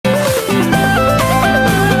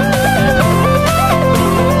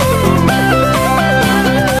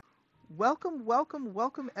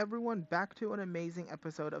welcome everyone back to an amazing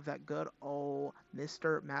episode of that good old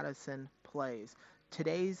Mr. Madison Plays.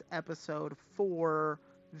 Today's episode for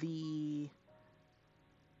the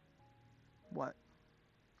what?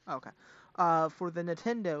 Okay. For the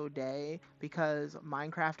Nintendo Day because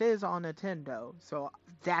Minecraft is on Nintendo, so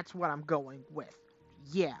that's what I'm going with.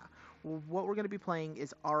 Yeah. What we're going to be playing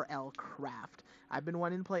is RLCraft. I've been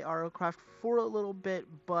wanting to play RLCraft for a little bit,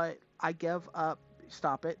 but I give up.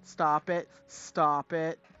 Stop it. Stop it. Stop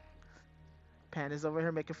it. Panda's over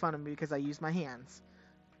here making fun of me because I use my hands.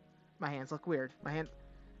 My hands look weird. My hand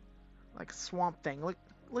like a swamp thing. Look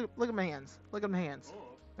at my hands. Look at my hands.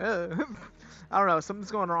 I don't know.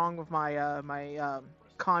 Something's going wrong with my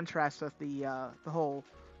contrast with the whole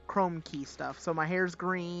chrome key stuff. So my hair's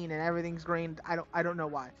green and everything's green. I don't know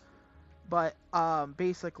why. But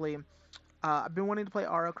basically, I've been wanting to play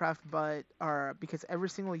RLCraft, but because every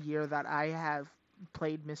single year that I have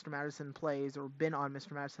played Mr. Madison Plays or been on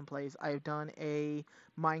Mr. Madison Plays, I've done a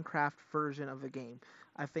Minecraft version of the game.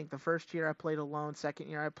 I think the first year I played alone. Second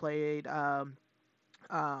year I played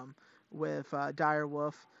with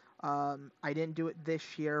Direwolf. I didn't do it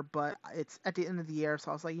this year, but it's at the end of the year,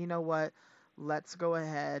 so I was like, you know what? Let's go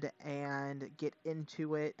ahead and get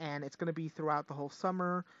into it, and it's going to be throughout the whole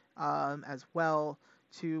summer as well,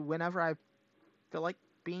 to whenever I feel like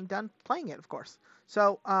being done playing it, of course.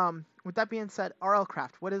 So, with that being said,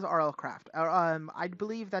 RLCraft. What is RLCraft? I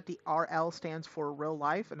believe that the RL stands for real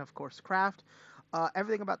life, and of course, craft.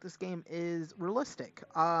 Everything about this game is realistic.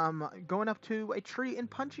 Going up to a tree and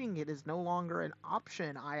punching it is no longer an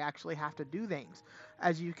option. I actually have to do things.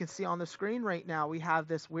 As you can see on the screen right now, we have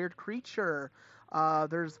this weird creature.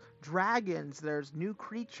 There's dragons. There's new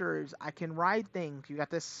creatures. I can ride things. You got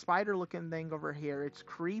this spider-looking thing over here. It's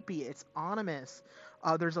creepy. It's ominous.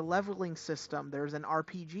 There's a leveling system. There's an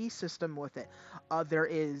RPG system with it. There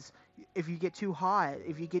is, if you get too hot,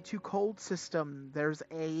 if you get too cold system. There's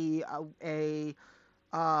a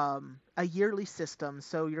yearly system.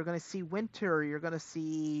 So you're gonna see winter. You're gonna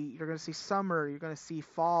see summer. You're gonna see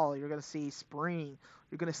fall. You're gonna see spring.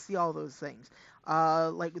 You're gonna see all those things.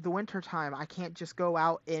 Like the winter time, I can't just go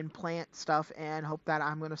out and plant stuff and hope that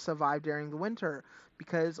I'm gonna survive during the winter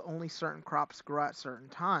because only certain crops grow at certain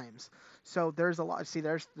times. So there's a lot. See,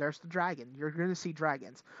 there's the dragon. You're gonna see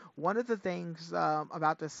dragons. One of the things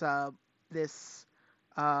about this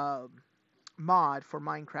mod for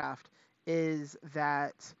Minecraft is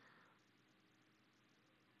that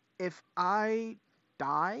if I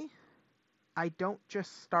die, I don't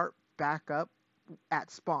just start back up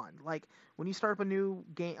at spawn. Like when you start up a new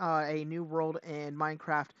game, a new world in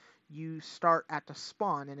Minecraft, you start at the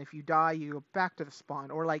spawn, and if you die, you go back to the spawn,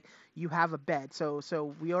 or like you have a bed. So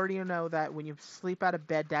we already know that when you sleep at a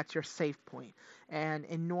bed, that's your save point. And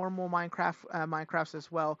in normal Minecrafts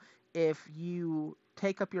as well, if you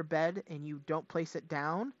take up your bed and you don't place it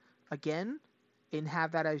down again and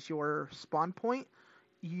have that as your spawn point,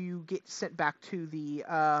 you get sent back to the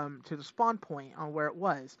spawn point on where it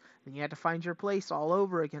was. Then you have to find your place all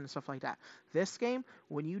over again and stuff like that. This game,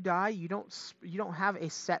 when you die, you don't have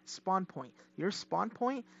a set spawn point. Your spawn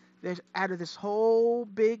point, there's out of this whole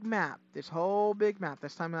big map. This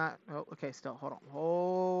time not. Oh, okay. Still, hold on.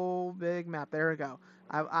 Whole big map. There we go.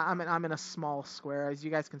 I'm in a small square, as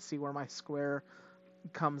you guys can see where my square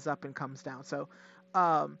comes up and comes down. So,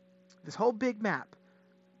 this whole big map,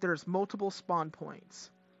 there's multiple spawn points,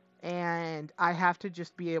 and I have to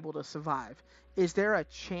just be able to survive. Is there a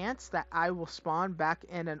chance that I will spawn back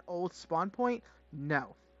in an old spawn point?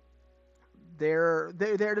 No. There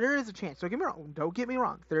is a chance. Don't get me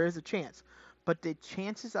wrong. There is a chance. But the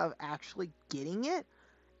chances of actually getting it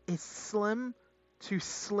is slim to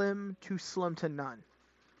none.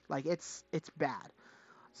 Like, it's bad.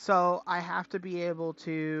 So I have to be able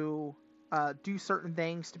to do certain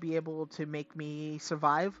things to be able to make me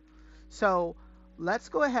survive. So let's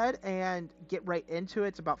go ahead and get right into it.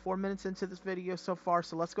 It's about 4 minutes into this video so far,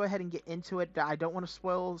 so let's go ahead and get into it. I don't want to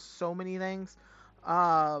spoil so many things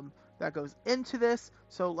that goes into this,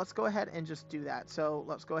 so let's go ahead and just do that. So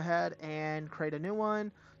let's go ahead and create a new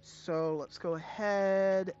one. So let's go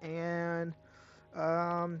ahead and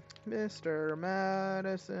Mr.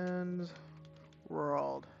 Madison's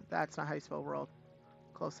World. That's not how you spell world.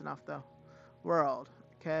 Close enough though. World.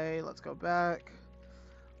 Okay, let's go back.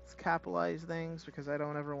 Let's capitalize things because I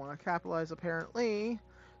don't ever want to capitalize apparently.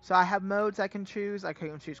 So I have modes I can choose. I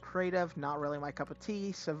can choose creative, not really my cup of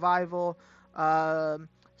tea. Survival,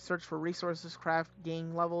 search for resources, craft,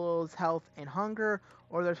 gain levels, health, and hunger.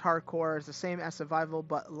 Or there's hardcore. It's the same as survival,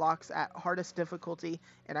 but locks at hardest difficulty,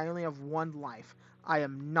 and I only have one life. I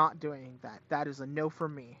am not doing that. That is a no for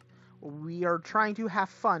me. We are trying to have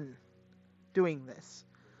fun doing this.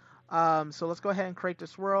 So let's go ahead and create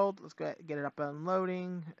this world. Let's go ahead and get it up and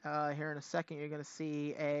loading. Here in a second, you're going to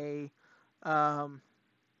see a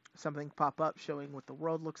something pop up showing what the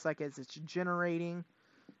world looks like as it's generating.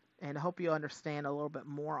 And I hope you understand a little bit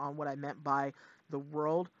more on what I meant by the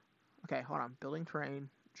world. Okay, hold on. Building terrain.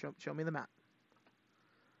 Show me the map.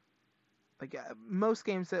 Like most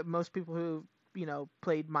games that most people who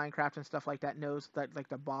played Minecraft and stuff like that knows that, like,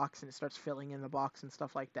 the box, and it starts filling in the box and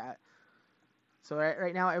stuff like that. So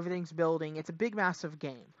right now everything's building. It's a big, massive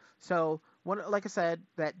game. So like I said,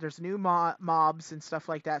 that there's new mobs and stuff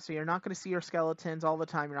like that. So you're not going to see your skeletons all the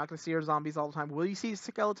time. You're not going to see your zombies all the time. Will you see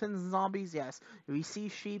skeletons and zombies? Yes. Will you see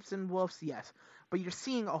sheeps and wolves? Yes. But you're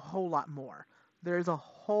seeing a whole lot more. There's a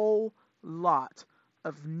whole lot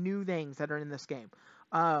of new things that are in this game,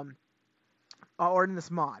 or in this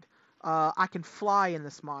mod. I can fly in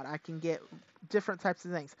this mod. I can get different types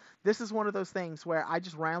of things. This is one of those things where I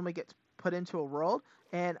just randomly get put into a world,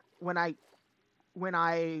 and when I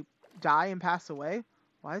die and pass away,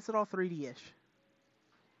 why is it all 3D-ish?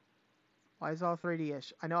 Why is it all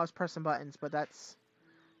 3D-ish? I know I was pressing buttons, but that's...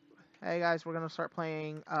 Hey guys, we're gonna start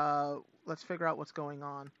playing. Let's figure out what's going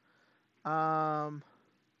on.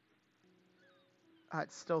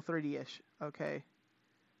 It's still 3D-ish. Okay.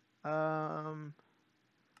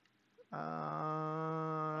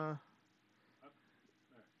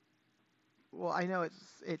 Well, I know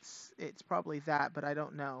it's probably that, but I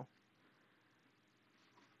don't know.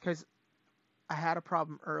 Because I had a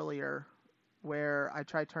problem earlier where I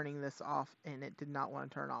tried turning this off and it did not want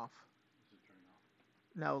to turn off. Is it turning off?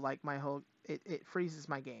 No, like my whole... It freezes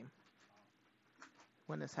my game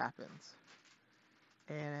when this happens.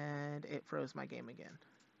 And it froze my game again.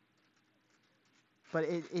 But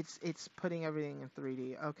it's putting everything in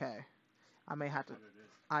 3D. Okay. I may have to...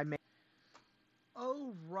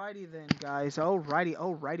 Alrighty then, guys.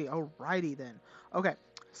 Alrighty then. Okay,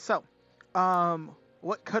 so,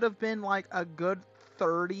 what could have been like a good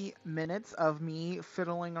 30 minutes of me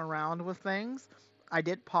fiddling around with things, I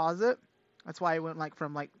did pause it. That's why I went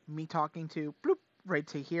from me talking to bloop right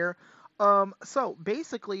to here. So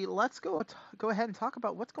basically, let's go ahead and talk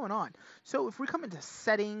about what's going on. So if we come into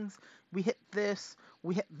settings, we hit this,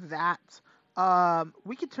 we hit that.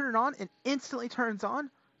 We can turn it on and instantly turns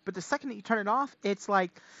on. But the second that you turn it off, it's like,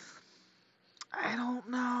 I don't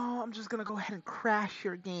know, I'm just going to go ahead and crash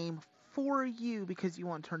your game for you because you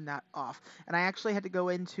want to turn that off. And I actually had to go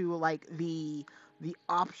into the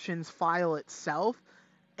options file itself,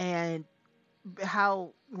 and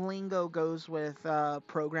how lingo goes with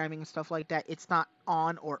programming and stuff like that. It's not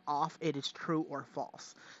on or off, it is true or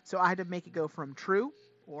false. So I had to make it go from true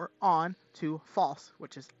or on to false,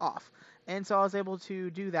 which is off. And so I was able to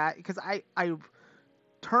do that because I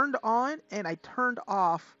turned on and I turned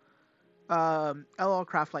off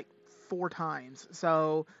RLCraft like 4 times.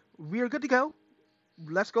 So we're good to go.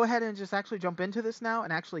 Let's go ahead and just actually jump into this now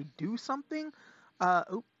and actually do something.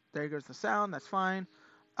 There goes the sound. That's fine.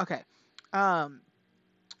 Okay.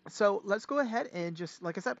 So let's go ahead and just,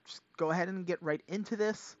 like I said, just go ahead and get right into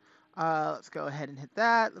this. Let's go ahead and hit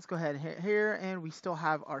that. Let's go ahead and hit here, and we still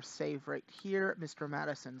have our save right here, Mr.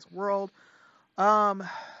 Mattison's World.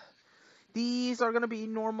 These are going to be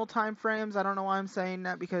normal time frames. I don't know why I'm saying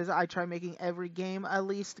that, because I try making every game at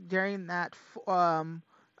least during that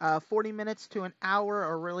 40 minutes to an hour,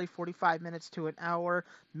 or really 45 minutes to an hour.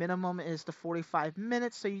 Minimum is the 45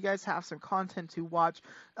 minutes, so you guys have some content to watch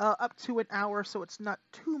up to an hour, so it's not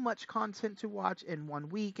too much content to watch in 1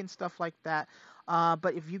 week and stuff like that.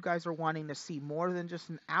 But if you guys are wanting to see more than just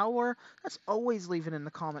an hour, let's always leave it in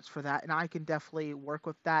the comments for that, and I can definitely work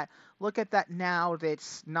with that. Look at that now,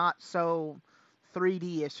 that's not so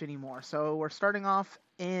 3D-ish anymore. So we're starting off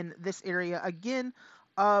in this area again.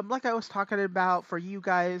 Like I was talking about for you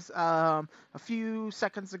guys a few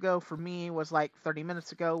seconds ago, for me was like 30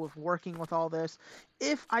 minutes ago with working with all this.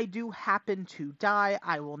 If I do happen to die,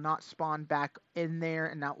 I will not spawn back in there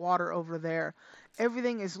in that water over there.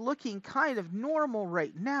 Everything is looking kind of normal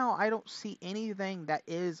right now. I don't see anything that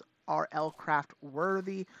is RLCraft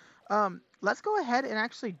worthy. Let's go ahead and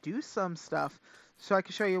actually do some stuff so I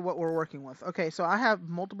can show you what we're working with. Okay, so I have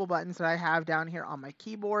multiple buttons that I have down here on my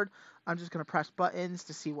keyboard. I'm just going to press buttons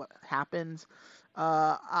to see what happens.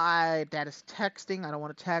 That is texting. I don't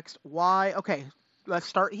want to text. Why? Okay, let's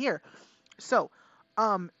start here. So,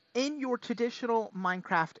 in your traditional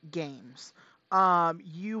Minecraft games,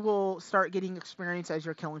 you will start getting experience as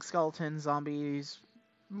you're killing skeletons, zombies,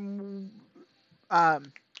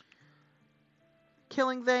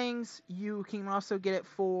 killing things. You can also get it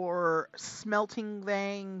for smelting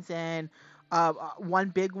things and One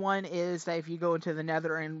big one is that if you go into the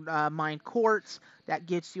Nether and mine quartz, that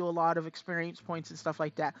gets you a lot of experience points and stuff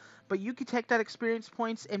like that. But you can take that experience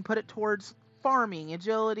points and put it towards farming,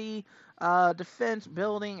 agility, defense,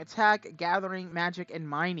 building, attack, gathering, magic, and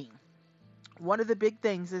mining. One of the big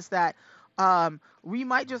things is that we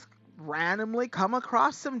might just randomly come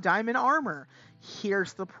across some diamond armor.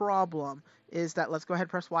 Here's the problem: is that, let's go ahead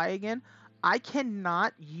and press Y again. I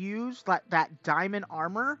cannot use that diamond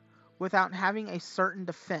armor without having a certain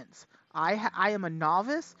defense. I am a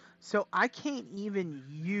novice, so I can't even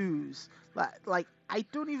use like I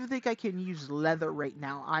don't even think I can use leather right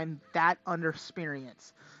now. I'm that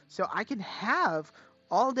underexperienced. So I can have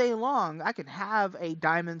all day long, I can have a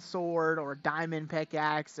diamond sword or a diamond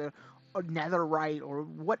pickaxe or netherite or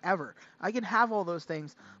whatever. I can have all those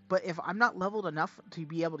things, but if I'm not leveled enough to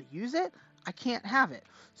be able to use it, I can't have it.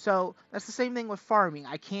 So that's the same thing with farming.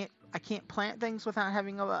 I can't plant things without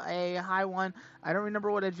having a high one. I don't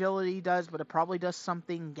remember what agility does, but it probably does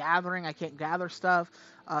something. Gathering, I can't gather stuff.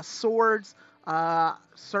 Swords,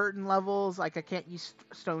 certain levels, like I can't use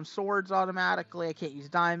stone swords automatically. I can't use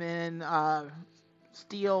diamond,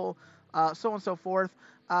 steel, so on and so forth.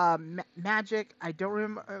 Magic, I don't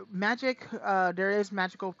remember. Magic, there is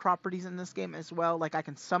magical properties in this game as well. Like I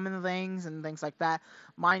can summon things and things like that.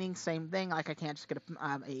 Mining, same thing. Like I can't just get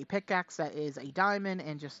a pickaxe that is a diamond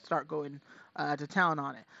and just start going to town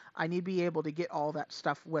on it. I need to be able to get all that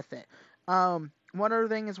stuff with it. One other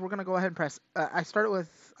thing is we're going to go ahead and press. I started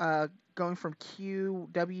with going from Q,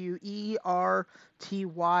 W, E, R, T,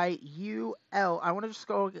 Y, U, L. I want to just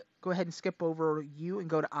go ahead and skip over U and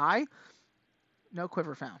go to I. No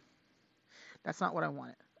quiver found. That's not what I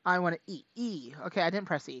wanted. I want to E. E. Okay, I didn't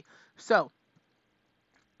press E. So,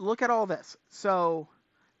 look at all this. So,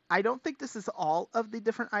 I don't think this is all of the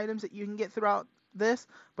different items that you can get throughout this,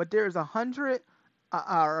 but there's 100,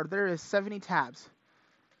 or there is 70 tabs.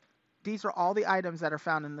 These are all the items that are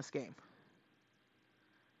found in this game.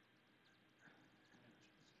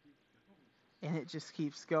 And it just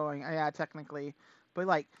keeps going. Yeah, technically. But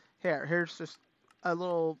like, here's just a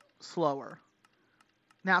little slower.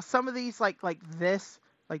 Now, some of these, like this,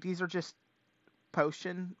 like these are just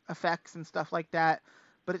potion effects and stuff like that,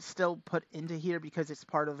 but it's still put into here because it's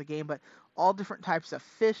part of the game. But all different types of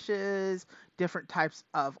fishes, different types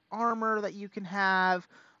of armor that you can have,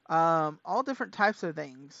 all different types of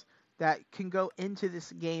things that can go into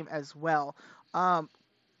this game as well.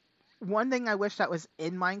 One thing I wish that was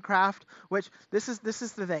in Minecraft, which this is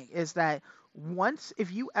the thing, is that once,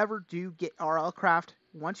 if you ever do get RLCraft,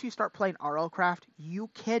 once you start playing RLCraft, you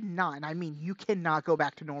cannot, and I mean you cannot go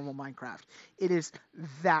back to normal Minecraft. It is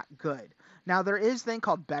that good. Now there is a thing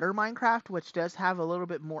called Better Minecraft, which does have a little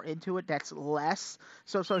bit more into it. That's less.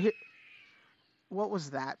 So here, what was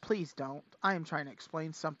that? Please don't. I am trying to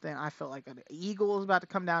explain something. I feel like an eagle is about to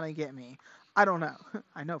come down and get me. I don't know.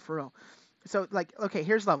 I know, for real. So, like, okay,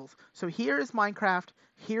 here's levels. So here is Minecraft,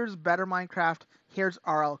 here's Better Minecraft, here's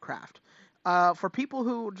RLCraft. For people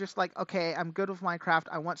who just like, okay, I'm good with Minecraft,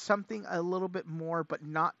 I want something a little bit more but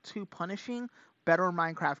not too punishing, Better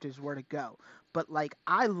Minecraft is where to go. But, like,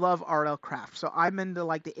 I love RLCraft, so I'm into,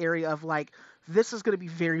 like, the area of, like, this is going to be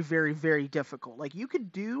very, very, very difficult. Like, you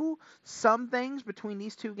could do some things between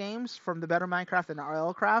these two games, from the Better Minecraft and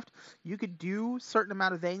RLCraft. You could do certain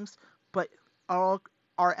amount of things, but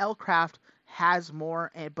RLCraft has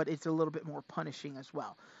more, but it's a little bit more punishing as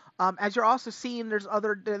well. As you're also seeing, there's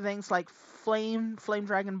other things like flame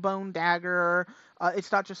dragon bone dagger.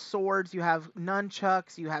 It's not just swords. You have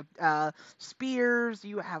nunchucks. You have spears.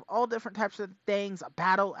 You have all different types of things. A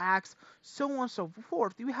battle axe, so on and so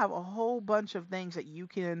forth. You have a whole bunch of things that you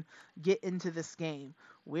can get into this game.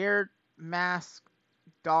 Weird mask,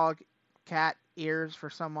 dog, cat ears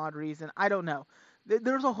for some odd reason. I don't know.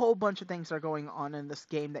 There's a whole bunch of things that are going on in this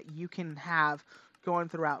game that you can have going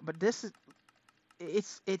throughout. But this is,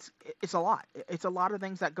 it's a lot. It's a lot of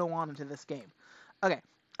things that go on into this game. Okay,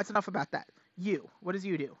 that's enough about that. You, what does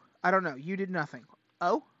you do? I don't know. You did nothing.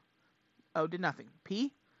 O did nothing.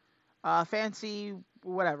 P, fancy,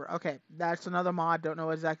 whatever. Okay, that's another mod. Don't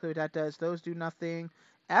know exactly what that does. Those do nothing.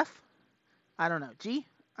 F, I don't know. G,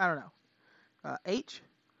 I don't know. H,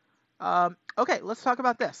 okay, let's talk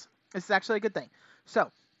about this. This is actually a good thing.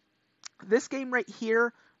 So, this game right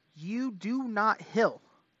here, you do not heal.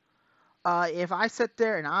 If I sit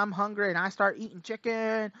there and I'm hungry and I start eating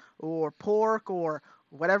chicken or pork or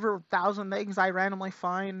whatever 1,000 things I randomly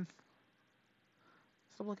find,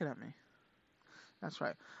 stop looking at me. That's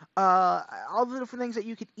right. All the different things that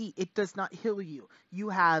you could eat, it does not heal you. You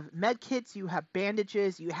have med kits, you have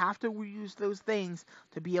bandages, you have to use those things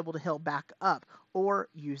to be able to heal back up, or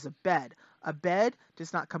use a bed. A bed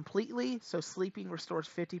does not completely, so sleeping restores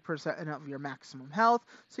 50% of your maximum health,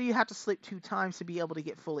 so you have to sleep 2 times to be able to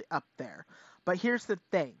get fully up there. But here's the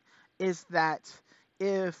thing, is that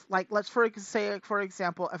if, like, let's for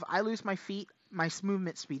example, if I lose my feet, my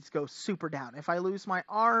movement speeds go super down. If I lose my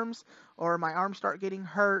arms or my arms start getting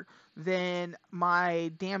hurt, then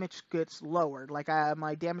my damage gets lowered. Like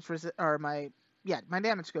my damage my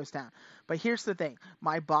damage goes down. But here's the thing,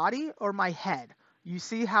 my body or my head, you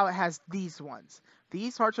see how it has these ones.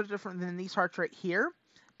 These hearts are different than these hearts right here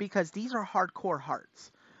because these are hardcore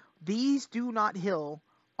hearts. These do not heal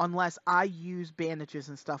unless I use bandages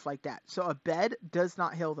and stuff like that. So a bed does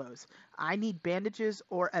not heal those. I need bandages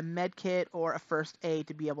or a med kit or a first aid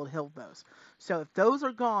to be able to heal those. So if those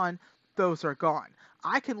are gone, those are gone.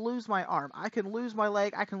 I can lose my arm, I can lose my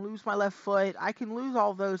leg, I can lose my left foot, I can lose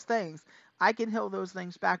all those things. I can heal those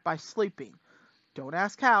things back by sleeping. Don't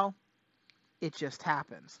ask how, it just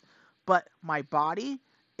happens. But my body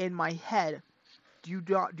and my head do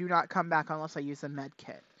not come back unless I use a med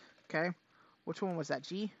kit. Okay? Which one was that?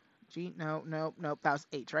 G? G? No. That was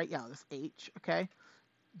H, right? Yeah, that's H. Okay.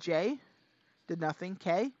 J? Did nothing.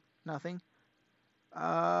 K? Nothing.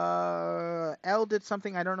 L did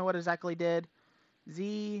something. I don't know what exactly did.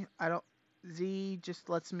 Z? Z just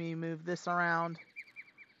lets me move this around.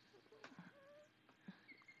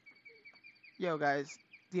 Yo, guys.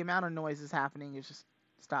 The amount of noise is happening is just...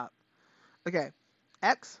 Stop. Okay.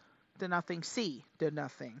 X did nothing. C did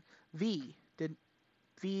nothing. V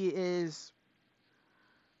is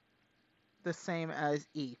the same as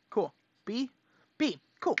E. Cool. B.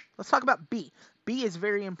 Cool. Let's talk about B. B is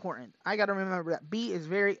very important. I gotta remember that. B is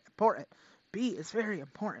very important. B is very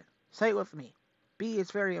important. Say it with me. B is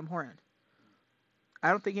very important. I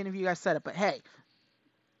don't think any of you guys said it, but hey,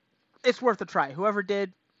 it's worth a try. Whoever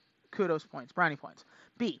did, kudos points, brownie points.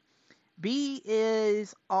 B. B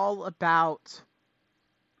is all about...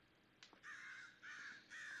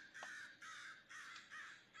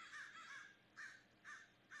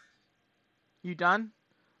 You done?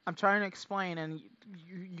 I'm trying to explain, and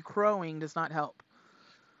you crowing does not help.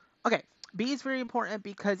 Okay, B is very important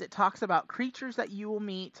because it talks about creatures that you will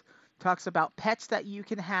meet, talks about pets that you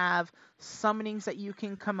can have, summonings that you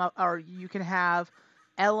can come up, or you can have,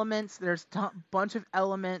 elements. There's a bunch of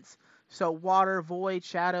elements. So water, void,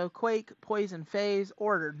 shadow, quake, poison, phase,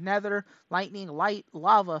 order, nether, lightning, light,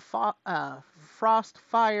 lava, frost,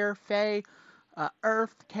 fire, fey,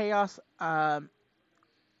 earth, chaos,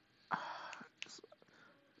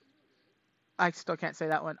 I still can't say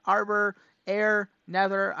that one. Arbor, air,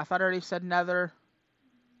 nether. I thought I already said nether.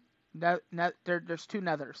 There's 2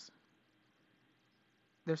 nethers.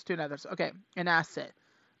 There's 2 nethers. Okay, and asset.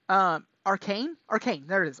 Arcane? Arcane.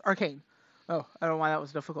 There it is. Arcane. Oh, I don't know why that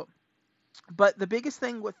was difficult. But the biggest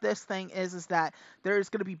thing with this thing is that there's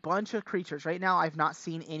going to be a bunch of creatures. Right now, I've not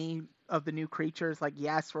seen any of the new creatures. Like,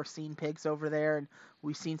 yes, we're seeing pigs over there, and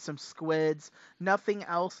we've seen some squids. Nothing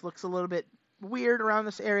else looks a little bit weird around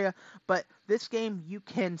this area, but this game, you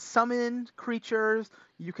can summon creatures,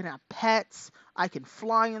 you can have pets. I can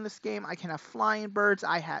fly in this game. I can have flying birds.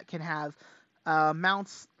 I can have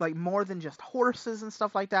mounts, like more than just horses and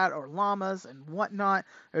stuff like that, or llamas and whatnot.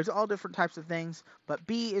 There's all different types of things, but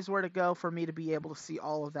B is where to go for me to be able to see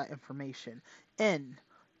all of that information. N,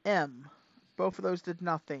 M, both of those did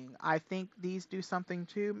nothing. I think these do something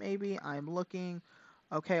too, maybe. I'm looking.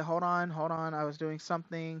 Okay, hold on. I was doing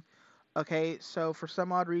something. Okay, so for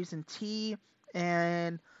some odd reason, T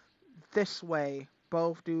and this way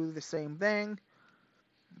both do the same thing.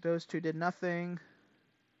 Those 2 did nothing,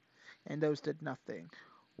 and those did nothing.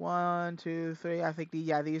 1, 2, 3. I think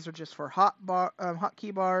these are just for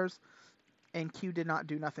hotkey bars, and Q did not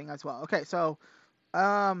do nothing as well. Okay, so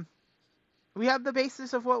we have the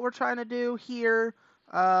basis of what we're trying to do here.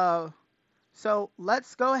 So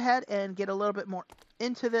let's go ahead and get a little bit more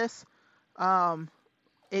into this.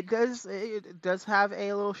 It does have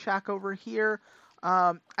a little shack over here.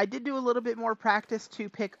 I did do a little bit more practice to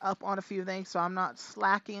pick up on a few things, so I'm not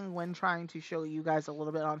slacking when trying to show you guys a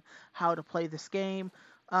little bit on how to play this game.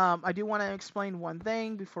 I do want to explain one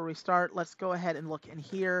thing before we start. Let's go ahead and look in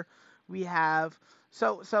here. We have,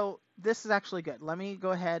 so this is actually good. Let me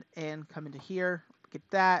go ahead and come into here, get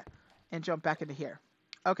that, and jump back into here.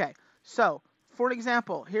 Okay, so for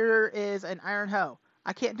example, here is an iron hoe.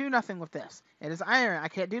 I can't do nothing with this. It is iron. I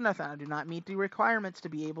can't do nothing. I do not meet the requirements to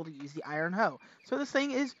be able to use the iron hoe. So this thing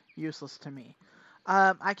is useless to me.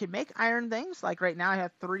 I can make iron things. Like right now I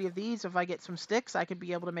have 3 of these. If I get some sticks, I could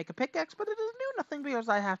be able to make a pickaxe, but it doesn't do nothing because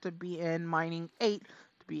I have to be in mining 8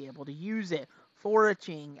 to be able to use it.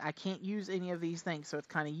 Foraging, I can't use any of these things, so it's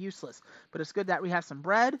kind of useless. But it's good that we have some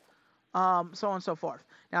bread. so on and so forth.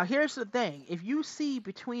 Now here's the thing, if you see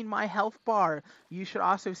between my health bar, you should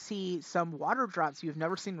also see some water drops. You've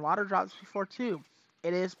never seen water drops before too.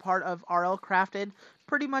 It is part of RL Crafted,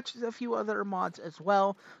 pretty much a few other mods as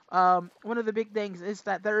well. One of the big things is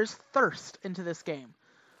that there is thirst into this game.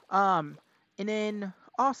 Um, and then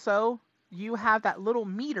also you have that little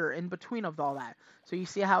meter in between of all that. So you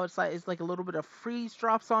see how it's like a little bit of freeze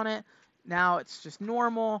drops on it. Now it's just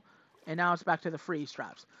normal, and now it's back to the freeze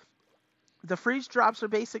drops. The freeze drops are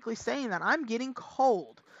basically saying that I'm getting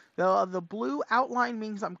cold. The blue outline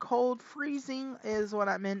means I'm cold. Freezing is what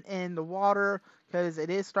I'm in the water because it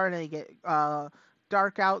is starting to get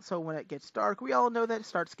dark out. So when it gets dark, we all know that it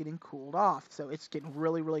starts getting cooled off. So it's getting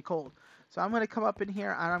really, really cold. So I'm going to come up in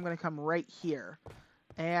here and I'm going to come right here.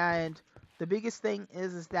 And the biggest thing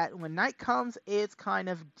is that when night comes, it's kind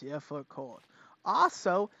of difficult.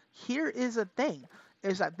 Also, here is a thing,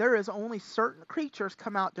 is that there is only certain creatures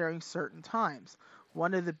come out during certain times.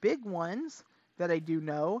 One of the big ones that I do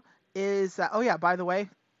know is that, oh yeah, by the way,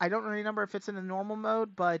 I don't remember if it's in the normal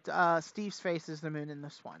mode, but Steve's face is the moon in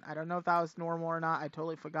this one. I don't know if that was normal or not. I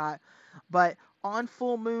totally forgot. But on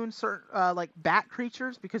full moon, certain like bat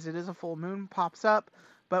creatures, because it is a full moon, pops up.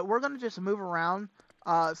 But we're going to just move around,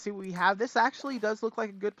 see what we have. This actually does look like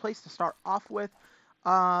a good place to start off with.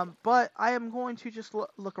 But I am going to just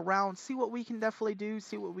look around, see what we can definitely do,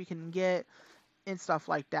 see what we can get, and stuff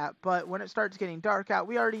like that. But when it starts getting dark out,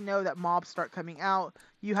 we already know that mobs start coming out.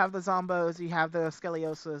 You have the zombos, you have the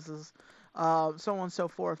scolioses, so on and so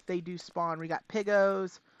forth. They do spawn. We got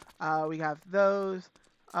pigos, we have those.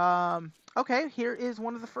 Okay, here is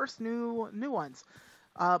one of the first new ones.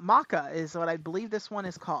 Maca is what I believe this one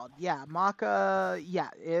is called. Yeah, Maca, yeah,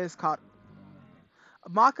 it is called.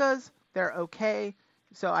 Macas, they're okay.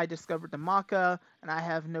 So I discovered the maca, and I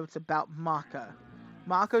have notes about maca.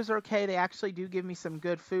 Macas are okay. They actually do give me some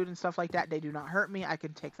good food and stuff like that. They do not hurt me. I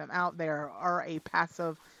can take them out. They are a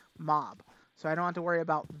passive mob. So I don't have to worry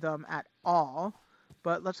about them at all.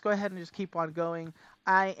 But let's go ahead and just keep on going.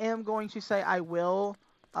 I am going to say I will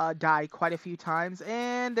die quite a few times.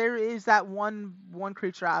 And there is that one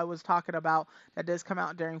creature I was talking about that does come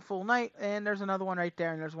out during full night. And there's another one right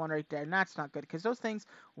there, and there's one right there. And that's not good, because those things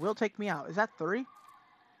will take me out. Is that 3?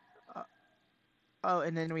 Oh,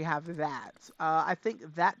 and then we have that. I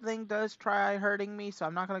think that thing does try hurting me, so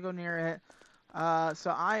I'm not going to go near it.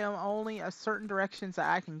 So I am only a certain directions that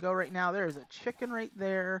I can go right now. There's a chicken right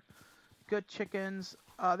there. Good chickens.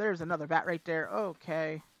 There's another bat right there.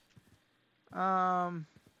 Okay.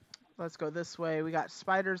 Let's go this way. We got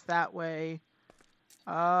spiders that way.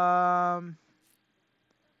 That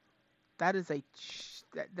is a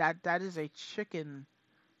that is a chicken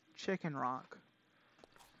rock.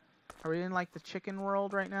 Are we in like the chicken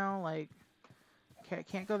world right now? Like,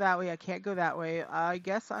 can't go that way. I can't go that way. I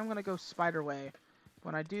guess I'm gonna go spider way.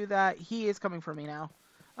 When I do that, he is coming for me now.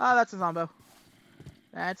 Oh, that's a zombo.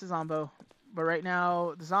 That's a zombo. But right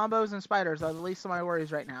now, the zombos and spiders are the least of my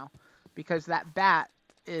worries right now, because that bat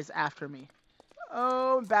is after me.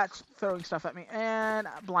 Oh, bat's throwing stuff at me, and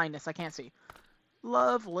blindness. I can't see.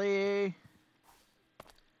 Lovely.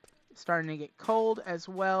 It's starting to get cold as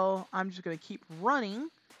well. I'm just gonna keep running.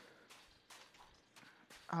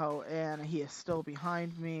 Oh, and he is still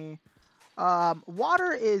behind me.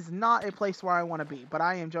 Water is not a place where I want to be, but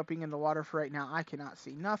I am jumping in the water for right now. I cannot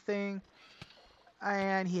see nothing.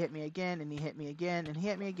 And he hit me again, and he hit me again, and he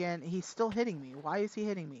hit me again. He's still hitting me. Why is he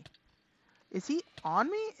hitting me? Is he on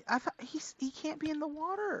me? I thought he can't be in the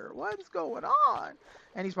water. What is going on?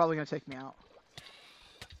 And he's probably going to take me out.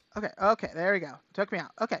 Okay, there we go. Took me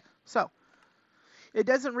out. Okay, so it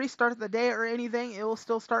doesn't restart the day or anything. It will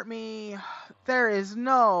still start me. There is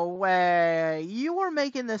no way. You were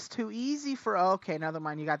making this too easy for... Okay, never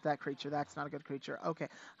mind. You got that creature. That's not a good creature. Okay.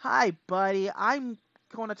 Hi, buddy. I'm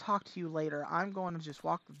going to talk to you later. I'm going to just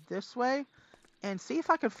walk this way and see if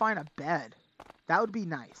I can find a bed. That would be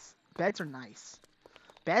nice. Beds are nice.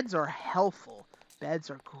 Beds are helpful. Beds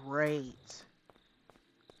are great.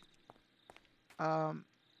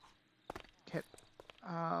 Okay.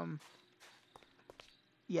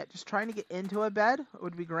 Yeah, just trying to get into a bed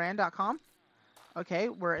would be grand.com. Okay,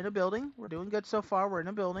 we're in a building. We're doing good so far. We're in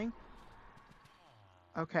a building.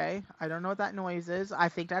 Okay, I don't know what that noise is. I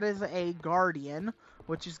think that is a guardian,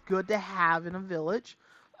 which is good to have in a village.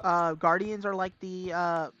 Guardians are like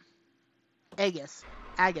the Aegis.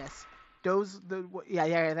 That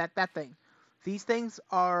thing. These things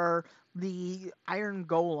are the iron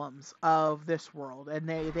golems of this world, and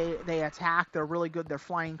they attack. They're really good. They're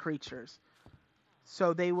flying creatures.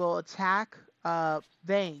 So they will attack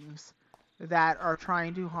things that are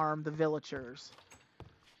trying to harm the villagers.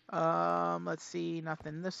 Let's see,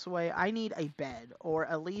 nothing this way. I need a bed, or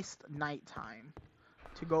at least nighttime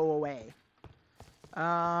to go away.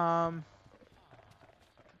 I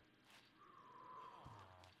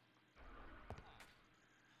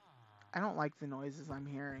don't like the noises I'm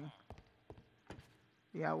hearing.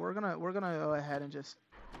 Yeah, we're gonna go ahead and just.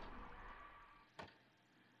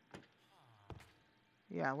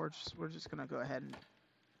 Yeah, we're just gonna go ahead and.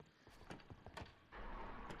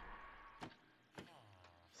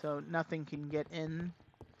 So nothing can get in.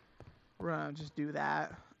 We're gonna just do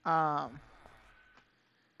that.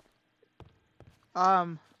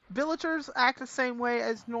 Villagers act the same way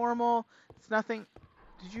as normal. It's nothing.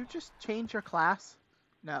 Did you just change your class?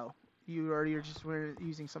 No, you're just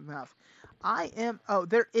using something else. I am. Oh,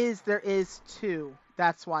 there is two.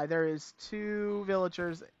 That's why there is two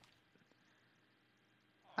villagers.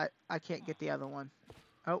 I can't get the other one.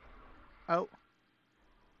 Oh.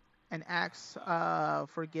 An axe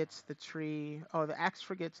forgets the tree. Oh, the axe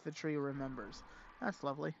forgets the tree remembers. That's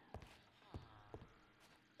lovely.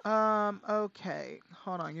 Okay.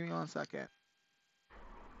 Hold on, give me 1 second.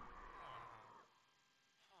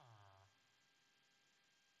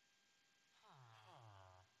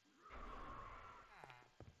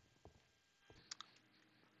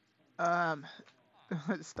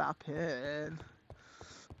 Stop it.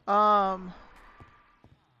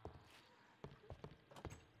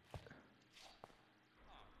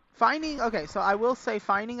 Okay, so I will say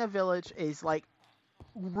finding a village is like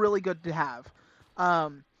really good to have.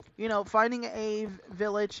 Finding a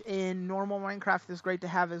village in normal Minecraft is great to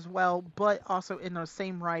have as well, but also in the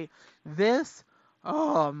same right, this,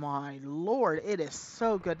 oh my lord, it is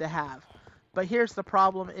so good to have. But here's the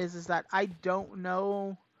problem is that I don't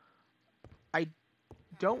know, I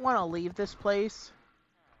don't want to leave this place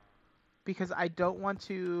because I don't want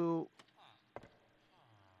to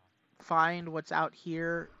find what's out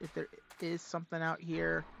here, if there is something out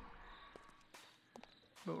here.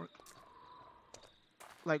 But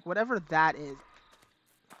like whatever that is.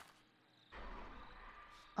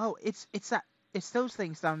 Oh, it's those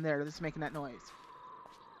things down there that's making that noise.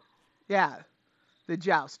 Yeah, the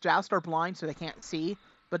joust. Joust are blind, so they can't see,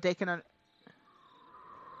 but they can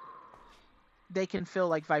feel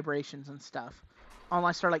like vibrations and stuff,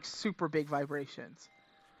 unless they're like super big vibrations.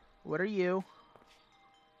 What are you?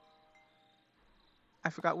 I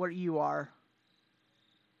forgot what you are.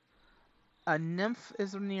 A nymph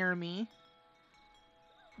is near me.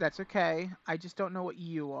 That's okay. I just don't know what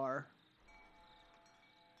you are.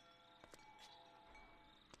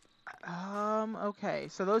 Okay.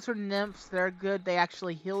 So those are nymphs. They're good. They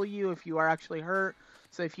actually heal you if you are actually hurt.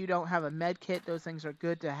 So if you don't have a med kit, those things are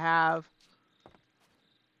good to have.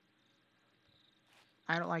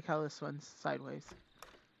 I don't like how this one's sideways.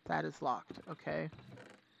 That is locked. Okay.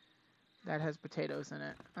 That has potatoes in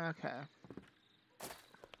it. Okay.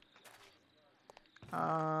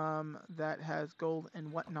 That has gold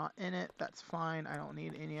and whatnot in it. That's fine. I don't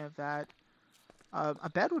need any of that. A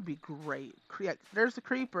bed would be great. There's the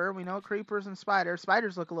creeper. We know creepers and spiders.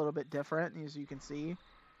 Spiders look a little bit different, as you can see.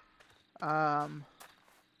 Okay,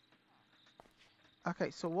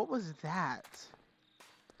 so what was that?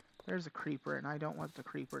 There's a creeper, and I don't want the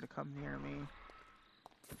creeper to come near me.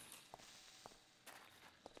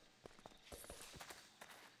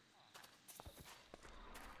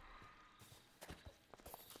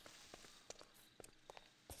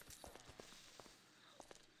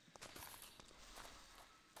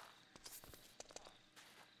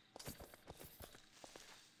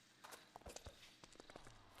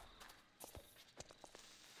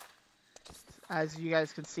 As you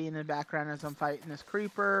guys can see in the background as I'm fighting this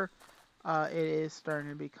creeper, it is starting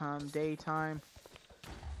to become daytime.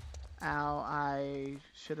 Ow, I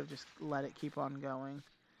should have just let it keep on going,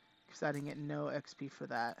 because I didn't get no XP for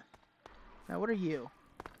that. Now, what are you?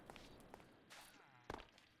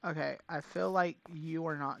 Okay, I feel like you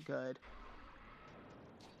are not good.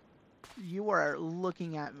 You are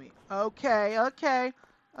looking at me. Okay.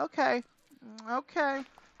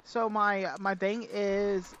 So my thing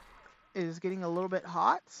is getting a little bit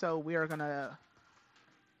hot, so we are gonna...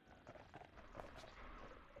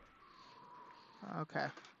 Okay.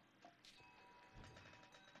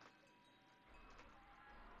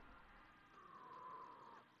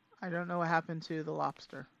 I don't know what happened to the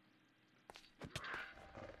lobster.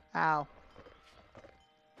 Ow.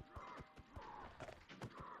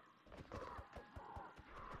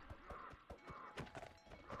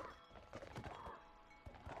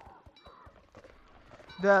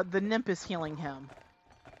 The nymph is healing him.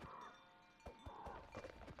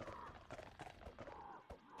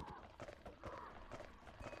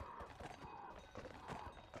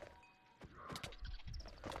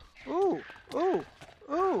 Ooh, ooh,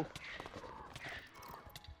 ooh.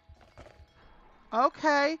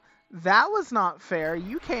 Okay, that was not fair.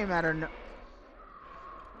 You came out of a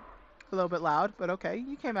little bit loud, but okay.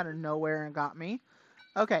 You came out of nowhere and got me.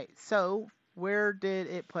 Okay, so where did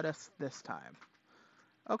it put us this time?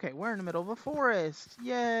 Okay, we're in the middle of a forest.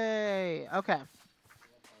 Yay! Okay.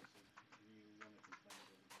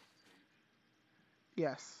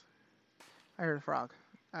 Yes. I heard a frog.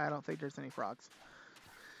 I don't think there's any frogs.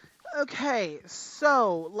 Okay,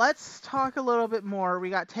 so let's talk a little bit more. We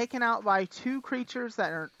got taken out by two creatures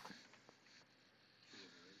that are...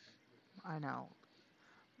 I know.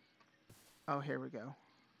 Oh, here we go.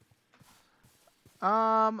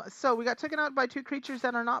 So we got taken out by two creatures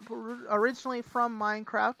that are not originally from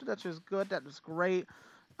Minecraft. That's just good. That was great.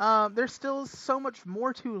 There's still so much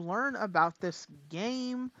more to learn about this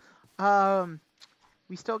game.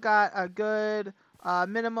 We still got a good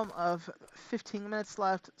minimum of 15 minutes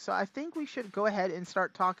left. So I think we should go ahead and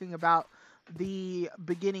start talking about the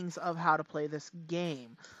beginnings of how to play this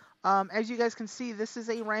game. As you guys can see, this is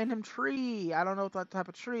a random tree. I don't know what type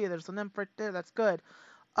of tree. There's an nymph right there. That's good.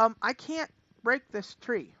 I can't break this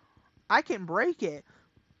tree. I can break it,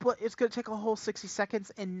 but it's going to take a whole 60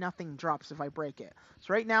 seconds and nothing drops if I break it.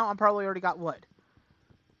 So right now, I'm probably already got wood.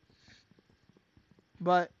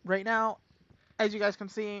 But right now, as you guys can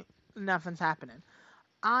see, nothing's happening.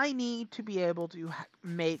 I need to be able to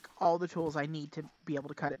make all the tools I need to be able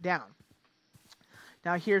to cut it down.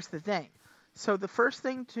 Now, here's the thing. So the first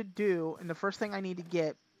thing to do, and the first thing I need to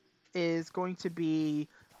get, is going to be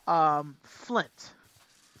flint.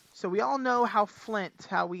 So we all know how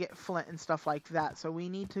we get flint and stuff like that. So we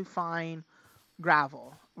need to find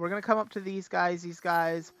gravel. We're going to come up to these guys.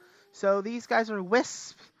 So these guys are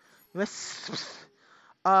wisps.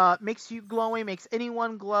 Makes you glowing, makes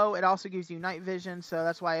anyone glow. It also gives you night vision, so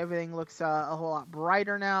that's why everything looks a whole lot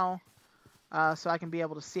brighter now. So I can be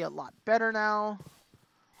able to see a lot better now.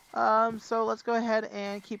 So let's go ahead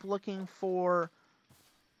and keep looking for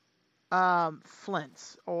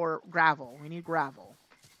flints or gravel. We need gravel.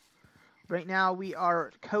 Right now we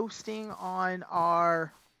are coasting on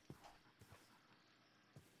our...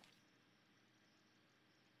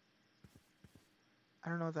 I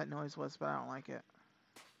don't know what that noise was, but I don't like it.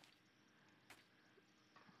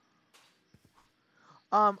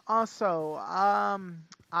 I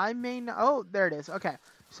may know... Oh, there it is. Okay,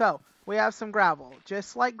 so we have some gravel.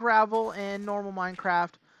 Just like gravel in normal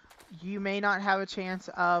Minecraft, you may not have a chance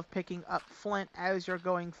of picking up flint as you're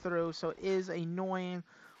going through, so it is annoying.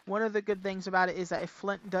 One of the good things about it is that if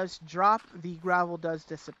flint does drop, the gravel does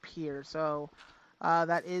disappear. So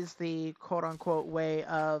that is the quote-unquote way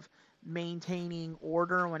of maintaining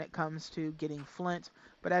order when it comes to getting flint.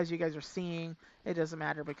 But as you guys are seeing, it doesn't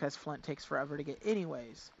matter because flint takes forever to get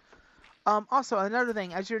anyways. Also, another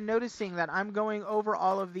thing, as you're noticing that I'm going over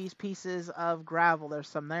all of these pieces of gravel. There's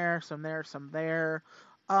some there, some there, some there.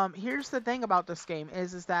 Here's the thing about this game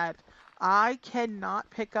is that I cannot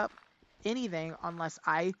pick up anything unless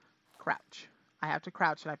I crouch. I have to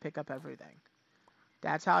crouch and I pick up everything.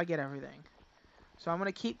 That's how I get everything. So I'm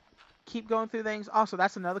going to keep going through things. Also,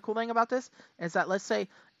 that's another cool thing about this is that, let's say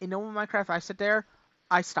in normal Minecraft, I sit there,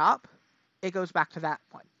 I stop, it goes back to that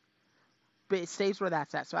point. But it stays where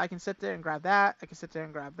that's at. So I can sit there and grab that. I can sit there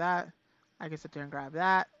and grab that. I can sit there and grab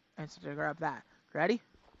that. And sit there and grab that. Ready?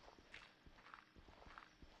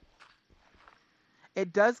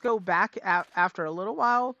 It does go back after a little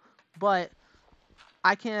while, but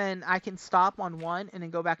I can stop on one and then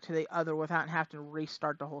go back to the other without having to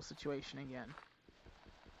restart the whole situation again.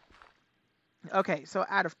 Okay, so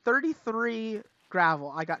out of 33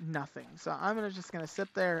 gravel, I got nothing. So I'm just going to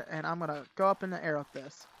sit there and I'm going to go up in the air with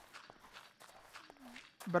this.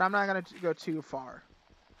 But I'm not going to go too far.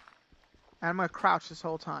 And I'm going to crouch this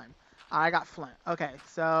whole time. I got flint. Okay,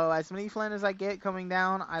 so as many flint as I get coming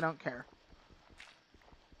down, I don't care.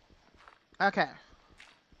 Okay.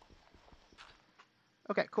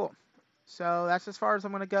 Okay, cool. So that's as far as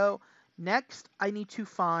I'm going to go. Next, I need to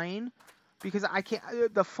find... Because I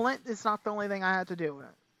can't... The flint is not the only thing I had to do.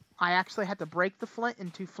 I actually had to break the flint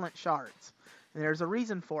into flint shards. And there's a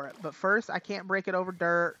reason for it. But first, I can't break it over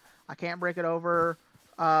dirt. I can't break it over...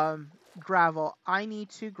 gravel. I need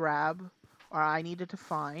to grab, or I needed to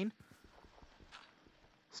find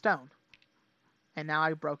stone. And now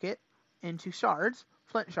I broke it into shards,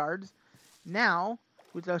 flint shards. Now,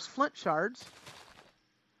 with those flint shards,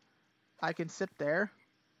 I can sit there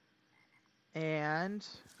and,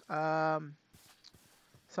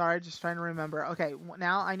 sorry, just trying to remember. Okay,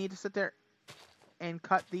 now I need to sit there and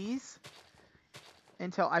cut these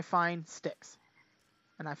until I find sticks.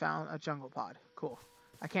 And I found a jungle pod. Cool.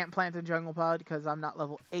 I can't plant the jungle pod because I'm not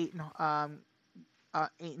level 8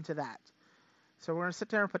 into that. So we're going to sit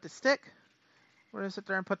there and put the stick. We're going to sit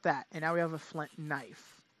there and put that. And now we have a flint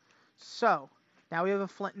knife. So, now we have a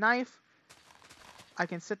flint knife. I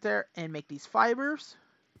can sit there and make these fibers.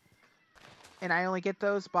 And I only get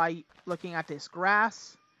those by looking at this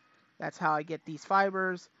grass. That's how I get these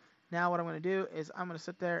fibers. Now what I'm going to do is I'm going to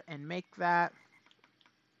sit there and make that.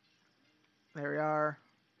 There we are.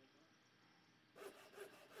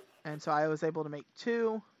 And so I was able to make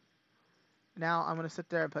 2. Now I'm going to sit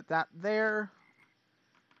there and put that there.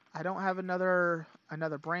 I don't have another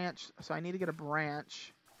branch, so I need to get a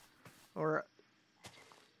branch. Or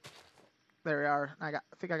there we are. I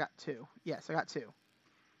think I got 2. Yes, I got 2.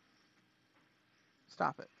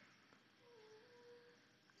 Stop it.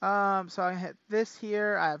 So I have this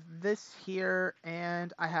here, I have this here,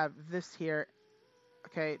 and I have this here.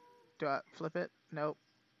 Okay, do I flip it? Nope.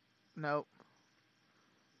 Nope.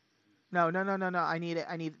 No. I need it.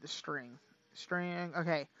 I need the string. String.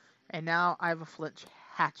 Okay. And now I have a flint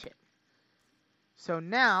hatchet. So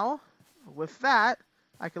now, with that,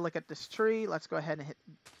 I can look at this tree. Let's go ahead and hit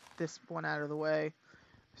this one out of the way.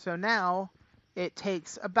 So now, it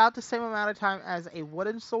takes about the same amount of time as a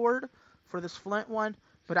wooden sword for this flint one,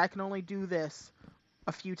 but I can only do this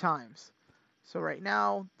a few times. So right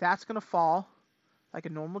now, that's going to fall like a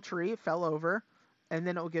normal tree. It fell over, and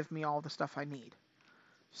then it will give me all the stuff I need.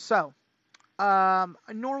 So, a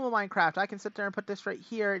normal Minecraft, I can sit there and put this right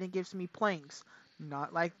here, and it gives me planks.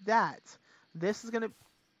 Not like that. This is going to...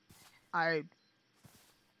 I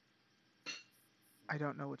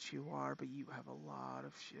don't know what you are, but you have a lot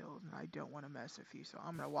of shield, and I don't want to mess with you, so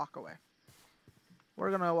I'm going to walk away. We're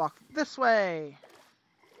going to walk this way,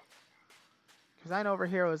 because I know over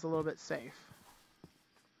here was a little bit safe.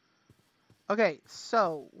 Okay,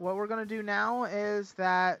 so what we're going to do now is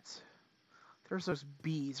that there's those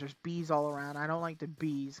bees. There's bees all around. I don't like the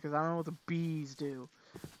bees, because I don't know what the bees do.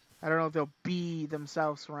 I don't know if they'll bee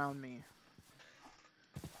themselves around me.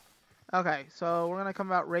 Okay, so we're going to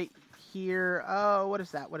come out right here. Oh, what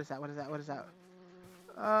is that? What is that? What is that? What is that?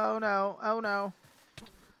 Oh, no. Oh, no.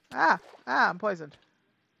 Ah! Ah, I'm poisoned.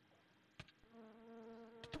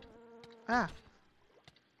 Ah.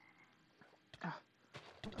 Ah.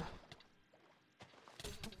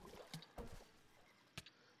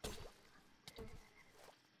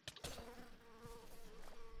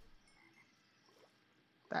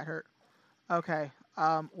 That hurt. Okay.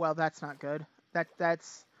 Well, that's not good.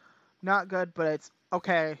 That's not good, but it's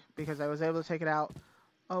okay because I was able to take it out.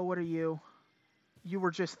 Oh, what are you? You were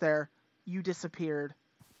just there. You disappeared.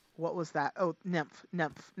 What was that? Oh, nymph.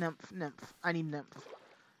 I need nymph.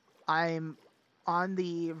 I'm on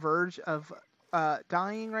the verge of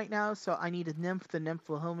dying right now, so I need a nymph. The nymph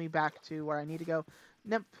will heal me back to where I need to go.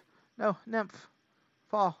 Nymph. No, nymph.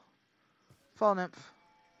 Fall. Fall, nymph.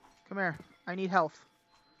 Come here. I need health.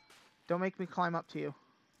 Don't make me climb up to you.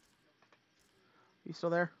 You still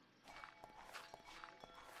there?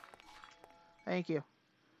 Thank you.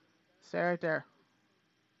 Stay right there.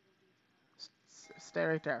 Stay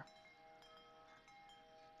right there.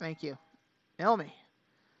 Thank you. Nail me.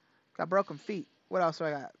 Got broken feet. What else do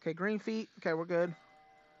I got? Okay, green feet. Okay, we're good.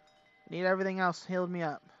 Need everything else healed me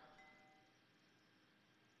up.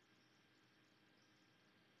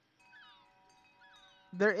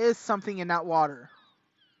 There is something in that water.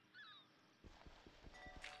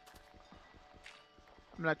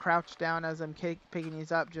 I'm going to crouch down as I'm picking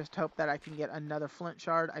these up. Just hope that I can get another flint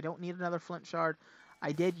shard. I don't need another flint shard.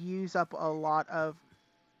 I did use up a lot of...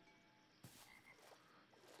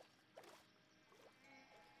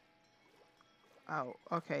 Oh,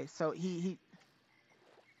 okay. So he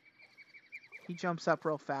jumps up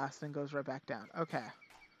real fast and goes right back down. Okay.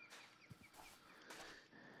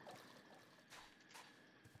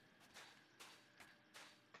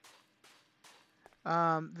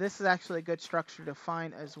 This is actually a good structure to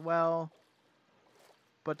find as well.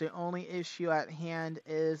 But the only issue at hand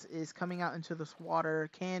is coming out into this water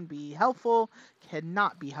can be helpful,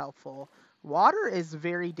 cannot be helpful. Water is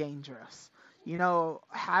very dangerous. You know,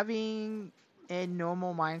 having in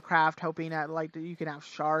normal Minecraft, hoping that like you can have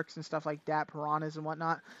sharks and stuff like that, piranhas and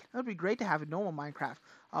whatnot, that would be great to have in normal Minecraft.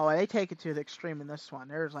 Oh, they take it to the extreme in this one.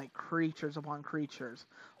 There's like creatures upon creatures.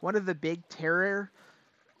 One of the big terror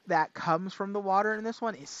that comes from the water in this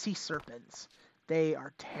one is sea serpents. They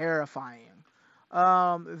are terrifying.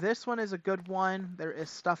 This one is a good one. There is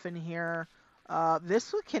stuff in here.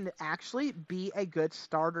 This one can actually be a good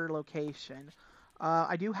starter location.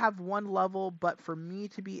 I do have one level, but for me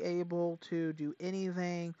to be able to do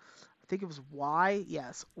anything, I think it was Y.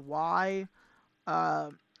 Yes, Y. I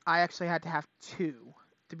actually had to have 2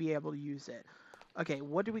 to be able to use it. Okay,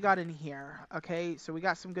 what do we got in here? Okay, so we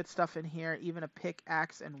got some good stuff in here, even a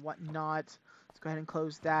pickaxe and whatnot. Let's go ahead and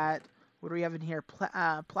close that. What do we have in here?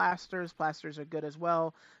 Plasters. Plasters are good as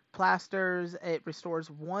well. Plasters, it restores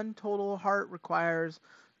 1 total heart, requires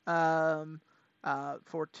um,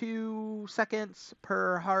 for 2 seconds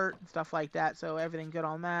per heart, and stuff like that. So everything good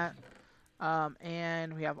on that.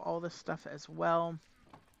 And we have all this stuff as well.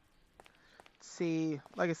 Let's see,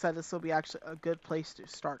 like I said, this will be actually a good place to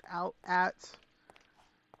start out at.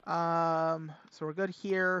 So we're good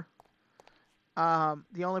here.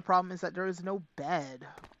 The only problem is that there is no bed,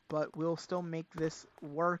 but we'll still make this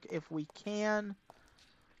work if we can.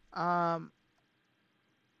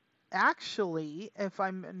 Actually, if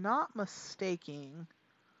I'm not mistaken,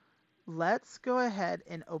 let's go ahead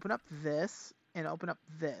and open up this and open up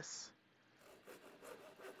this.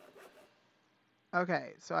 Okay,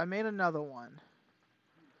 so I made another one.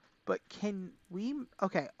 But can we...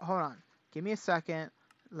 Okay, hold on. Give me a second.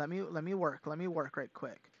 Let me work. Let me work right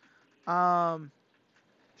quick.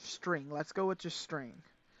 String. Let's go with just string.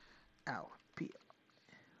 Ow.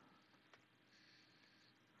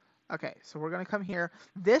 Okay, so we're going to come here.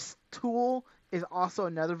 This tool is also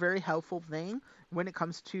another very helpful thing when it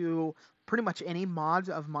comes to pretty much any mods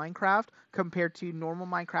of Minecraft compared to normal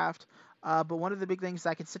Minecraft. But one of the big things is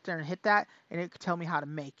I can sit there and hit that, and it could tell me how to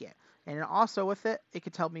make it. And also with it, it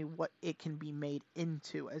could tell me what it can be made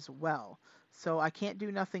into as well. So I can't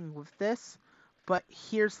do nothing with this, but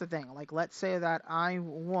here's the thing. Like, let's say that I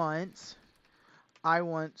want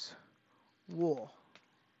wool.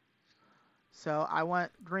 So I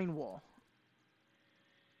want green wool.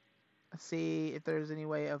 Let's see if there's any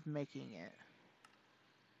way of making it.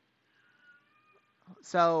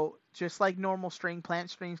 So just like normal string, plant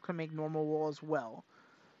strings can make normal wool as well.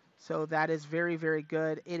 So that is very, very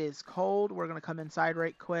good. It is cold. We're going to come inside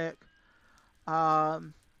right quick.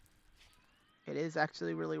 It is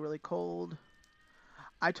actually really, really cold.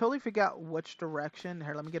 I totally forgot which direction.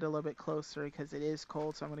 Here, let me get a little bit closer because it is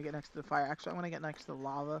cold. So I'm going to get next to the fire. Actually, I'm going to get next to the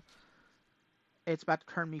lava. It's about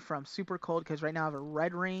to turn me from super cold because right now I have a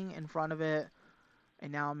red ring in front of it.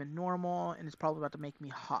 And now I'm in normal, and it's probably about to make me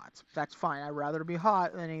hot. That's fine. I'd rather be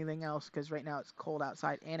hot than anything else because right now it's cold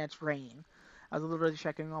outside and it's raining. I was literally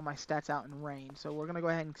checking all my stats out in rain. So we're going to go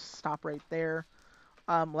ahead and stop right there.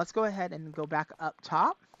 Let's go ahead and go back up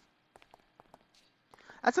top.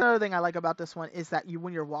 That's another thing I like about this one is that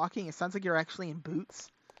when you're walking, it sounds like you're actually in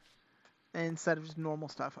boots instead of just normal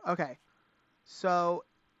stuff. Okay. So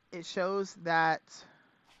it shows that...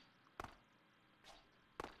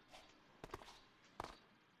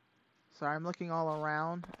 Sorry, I'm looking all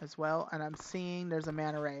around as well, and I'm seeing there's a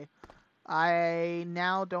manta ray. I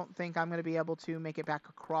now don't think I'm going to be able to make it back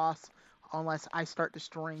across unless I start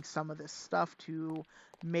destroying some of this stuff to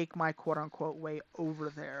make my quote-unquote way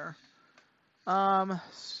over there.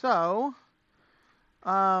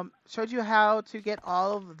 Showed you how to get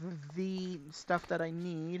all of the stuff that I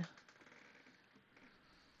need.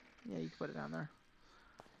 Yeah, you can put it down there.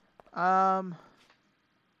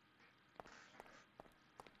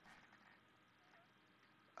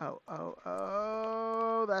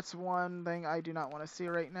 Oh, that's one thing I do not want to see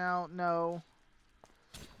right now. No.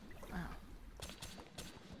 Oh.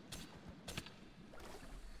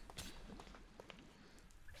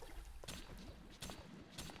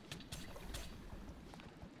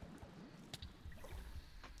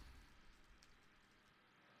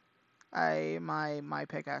 My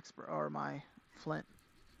pickaxe or my flint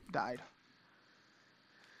died.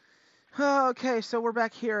 Okay, so we're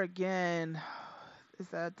back here again. Is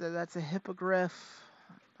that's a hippogriff?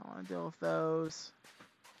 I don't want to deal with those.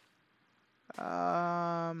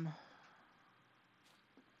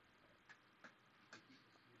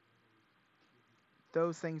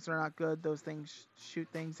 Those things are not good. Those things shoot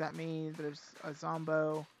things at me. There's a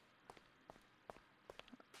zombo.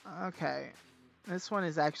 Okay. This one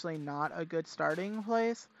is actually not a good starting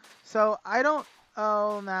place. So I don't...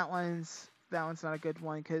 Oh, that one's not a good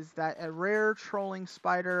one because a rare trolling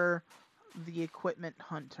spider, the equipment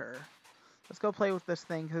hunter. Let's go play with this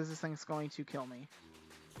thing because this thing's going to kill me.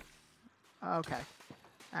 Okay.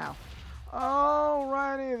 Ow.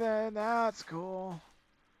 Alrighty then. That's cool.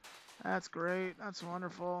 That's great. That's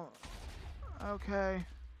wonderful. Okay.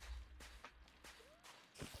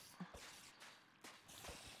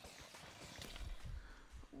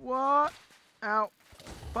 What? Ow.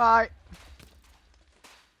 Bye.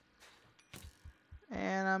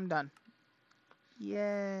 And I'm done.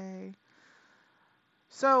 Yay.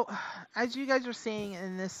 So, as you guys are seeing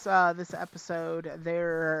in this this episode,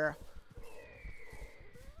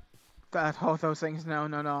 oh, those things. No.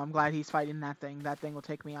 I'm glad he's fighting that thing. That thing will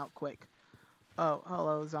take me out quick. Oh,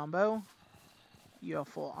 hello, Zombo. You have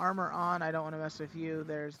full armor on. I don't want to mess with you.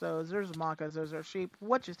 There's those. There's macas. Those are sheep.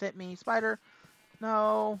 What just hit me? Spider?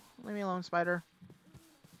 No. Leave me alone, spider.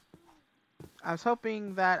 I was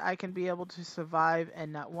hoping that I can be able to survive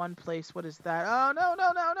in that one place. What is that? Oh, no,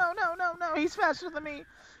 no, no, no, no, no, no. He's faster than me.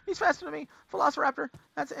 He's faster than me. Velociraptor.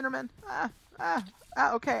 That's Enderman.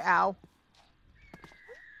 Okay. Ow.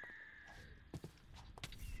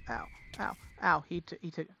 Ow. Ow. Ow. He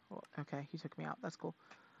took... well, okay, he took me out. That's cool.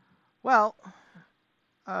 Well...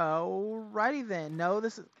 alrighty then. No,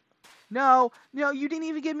 this is... No, you didn't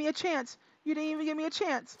even give me a chance. You didn't even give me a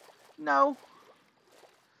chance. No.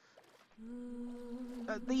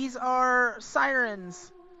 These are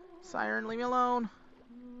sirens. Siren, leave me alone.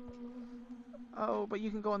 Oh, but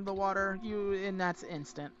you can go in the water. And that's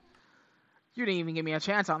instant. You didn't even give me a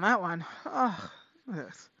chance on that one. Oh,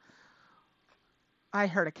 this. I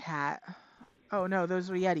heard a cat. Oh no,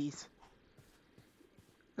 those are Yetis.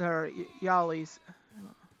 They're Yallies.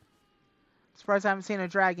 Surprised I haven't seen a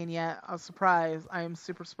dragon yet. I was surprised. I am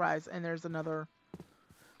super surprised. And there's another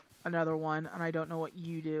one, and I don't know what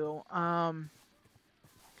you do.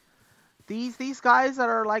 These guys that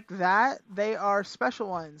are like that, they are special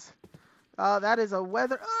ones. That is a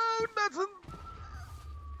weather. Oh, that's a.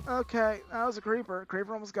 Okay, that was a creeper.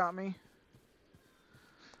 Creeper almost got me.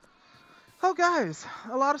 Oh, guys,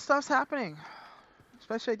 a lot of stuff's happening,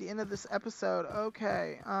 especially at the end of this episode.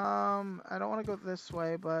 Okay, I don't want to go this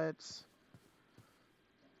way, but.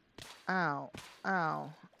 Ow,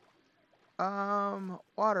 ow.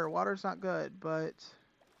 Water's not good, but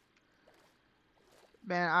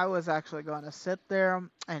man, I was actually going to sit there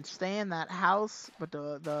and stay in that house, but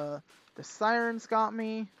the sirens got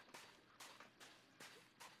me.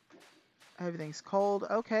 Everything's cold.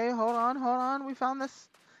 Okay, hold on. We found this.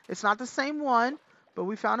 It's not the same one, but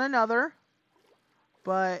we found another.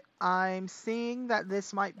 But I'm seeing that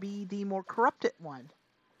this might be the more corrupted one.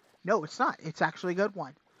 No, it's not. It's actually a good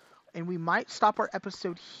one. And we might stop our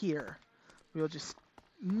episode here. We'll just...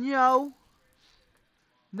 No.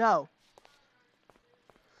 No.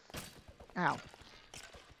 Ow.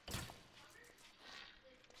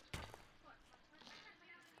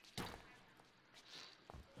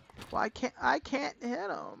 Well, I can't hit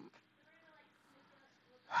him.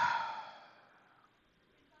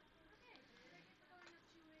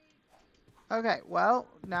 Okay, well,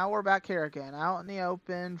 now we're back here again, out in the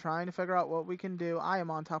open, trying to figure out what we can do. I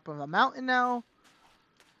am on top of a mountain now.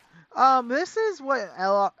 This is what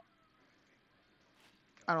Ella...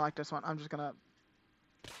 I don't like this one. I'm just gonna...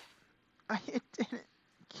 It didn't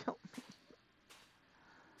kill me.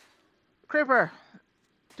 Creeper,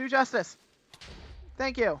 do justice.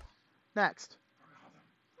 Thank you. Next.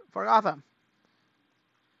 For Gotham.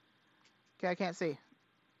 Okay, I can't see.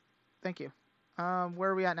 Thank you.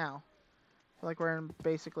 Where are we at now? I feel like we're in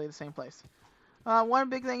basically the same place. One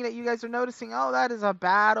big thing that you guys are noticing, oh, that is a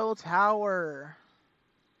battle tower.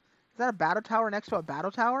 Is that a battle tower next to a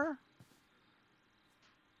battle tower?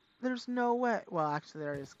 There's no way. Well, actually,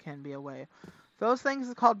 there can be a way. Those things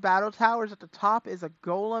are called battle towers. At the top is a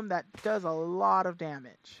golem that does a lot of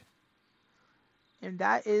damage. And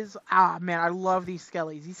that is... Ah, man, I love these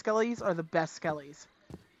skellies. These skellies are the best skellies.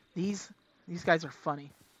 These guys are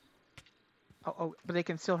funny. Oh, but they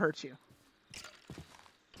can still hurt you.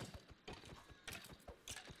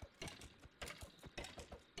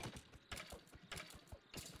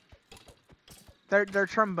 They're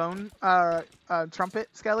trombone, trumpet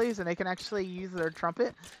skellies, and they can actually use their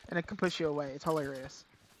trumpet, and it can push you away. It's hilarious.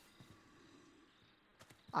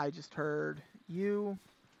 I just heard you.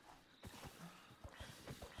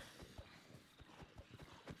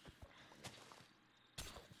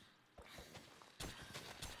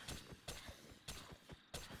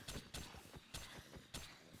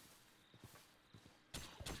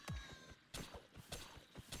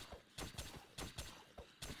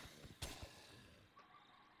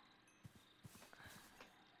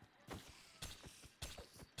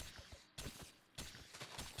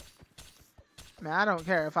 Man, I don't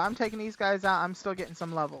care. If I'm taking these guys out, I'm still getting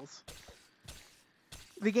some levels.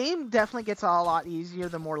 The game definitely gets a lot easier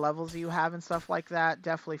the more levels you have and stuff like that.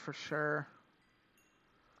 Definitely for sure.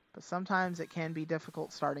 But sometimes it can be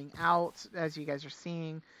difficult starting out, as you guys are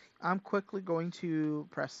seeing. I'm quickly going to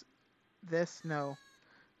press this, no,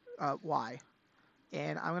 Y.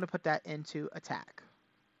 And I'm going to put that into attack.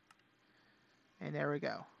 And there we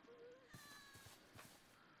go.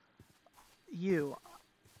 You.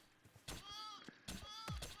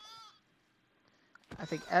 I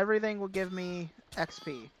think everything will give me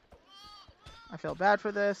XP. I feel bad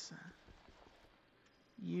for this.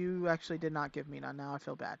 You actually did not give me none. Now I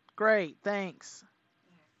feel bad. Great, thanks.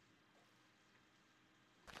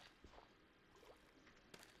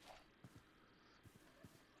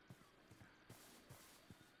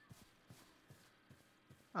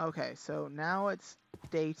 Okay, so now it's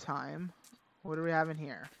daytime. What do we have in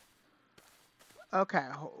here? Okay,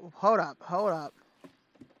 hold up, hold up.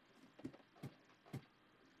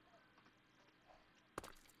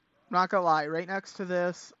 I'm not gonna lie, right next to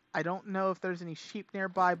this, I don't know if there's any sheep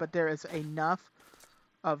nearby, but there is enough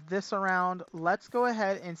of this around. Let's go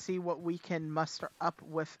ahead and see what we can muster up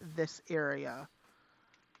with this area.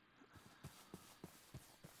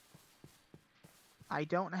 I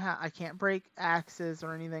can't break axes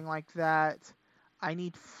or anything like that. I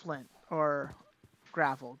need flint or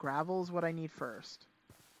gravel. Gravel is what I need first.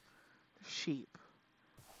 Sheep.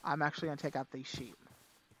 I'm actually gonna take out these sheep.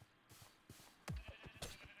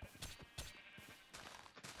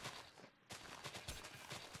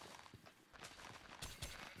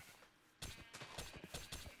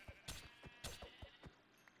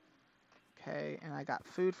 Okay, and I got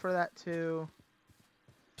food for that too.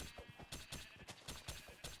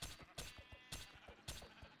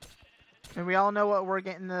 And we all know what we're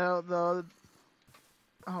getting the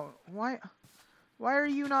oh, why are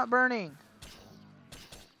you not burning?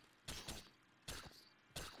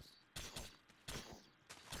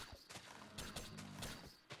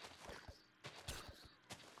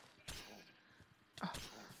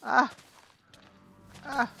 Ah.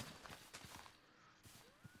 Ah.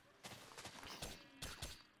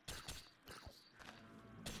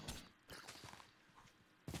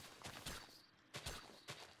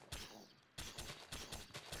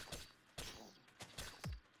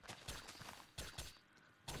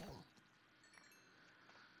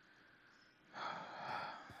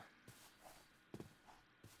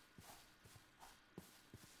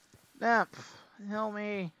 Nymph, help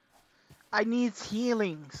me. I need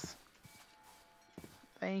healings.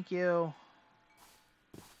 Thank you.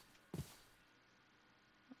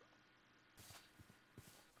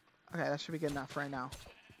 Okay, that should be good enough right now.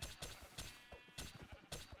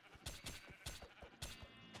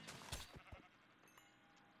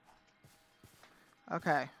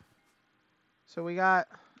 Okay. So we got...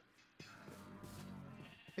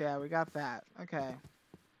 Yeah, we got that. Okay.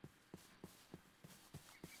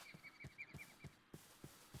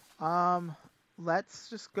 Let's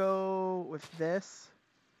just go with this.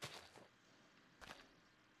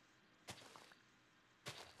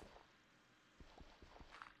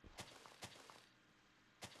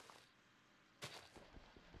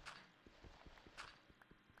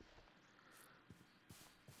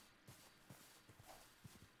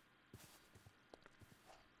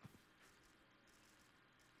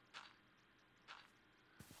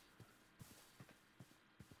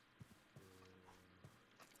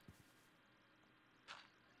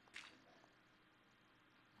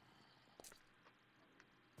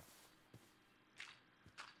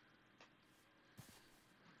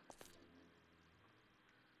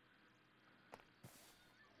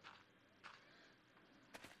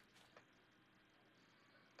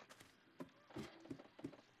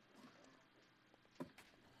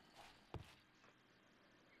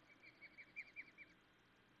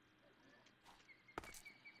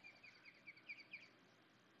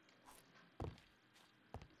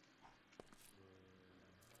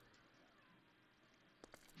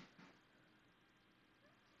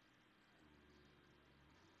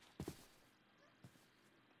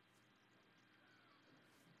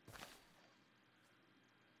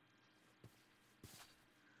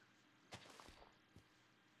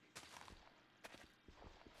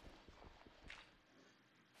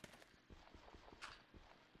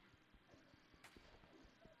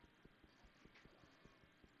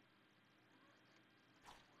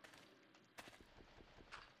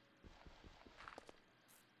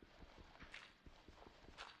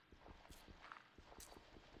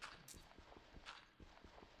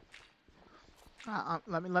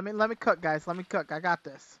 Let me cook, guys. Let me cook. I got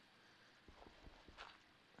this.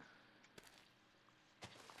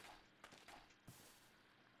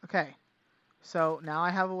 Okay. So now I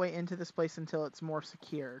have a way into this place until it's more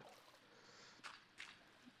secured.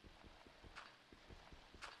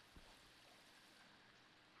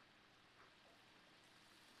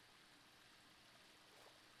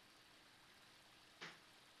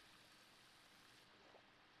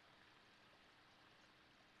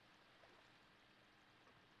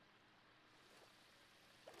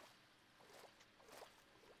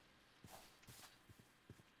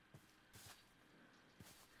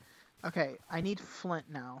 Okay, I need flint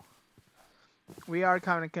now. We are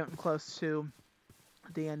kind of getting close to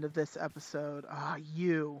the end of this episode. Ah,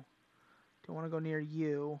 you. Don't want to go near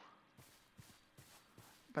you.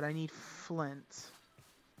 But I need flint.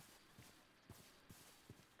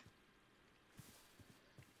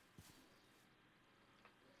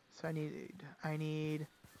 So I need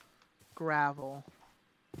gravel.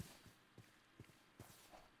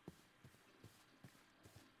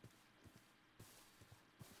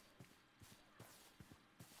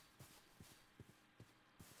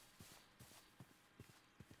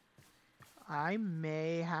 I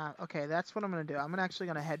may have... Okay, that's what I'm going to do. I'm actually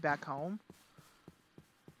going to head back home.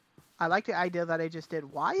 I like the idea that I just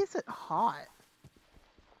did. Why is it hot?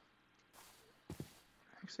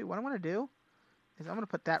 Actually, what I'm going to do is I'm going to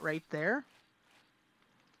put that right there.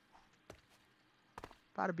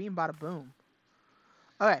 Bada beam, bada boom.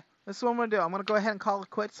 Okay, this is what I'm going to do. I'm going to go ahead and call it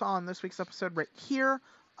quits on this week's episode right here.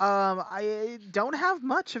 I don't have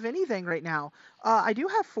much of anything right now. I do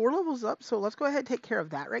have 4 levels up, so let's go ahead and take care of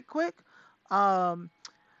that right quick.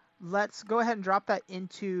 Let's go ahead and drop that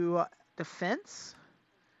into defense.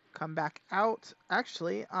 Come back out.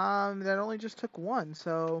 Actually, that only just took 1,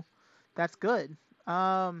 so that's good.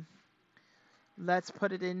 Let's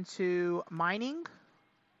put it into mining.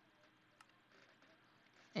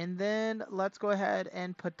 And then let's go ahead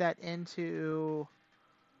and put that into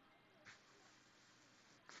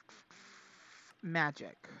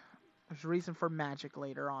magic. There's a reason for magic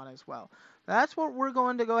later on as well. That's what we're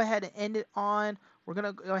going to go ahead and end it on. We're going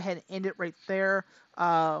to go ahead and end it right there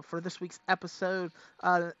for this week's episode.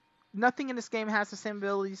 Nothing in this game has the same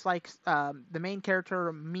abilities like the main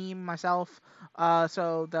character, me, myself.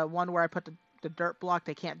 So the one where I put the dirt block,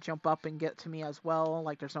 they can't jump up and get to me as well.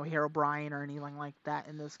 Like there's no Herobrine or anything like that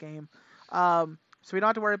in this game. So we don't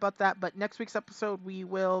have to worry about that. But next week's episode, we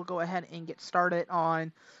will go ahead and get started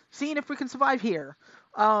on seeing if we can survive here.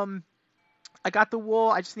 I got the wool.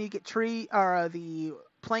 I just need to get the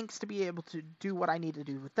planks to be able to do what I need to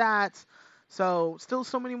do with that. So still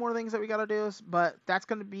so many more things that we got to do, but that's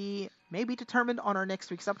going to be maybe determined on our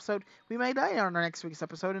next week's episode. We may die on our next week's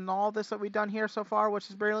episode, and all this that we've done here so far, which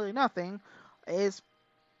is barely nothing, is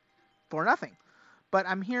for nothing. But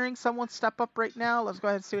I'm hearing someone step up right now. Let's go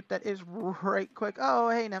ahead and see what that is right quick. Oh,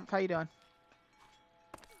 hey, Nymph, how you doing?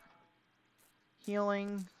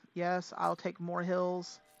 Healing. Yes, I'll take more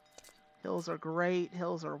hills. Hills are great.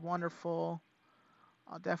 Hills are wonderful.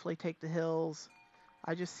 I'll definitely take the hills.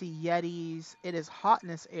 I just see Yetis. It is hot in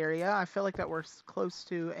this area. I feel like that we're close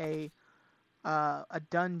to a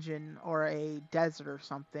dungeon or a desert or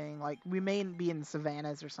something. Like, we may be in the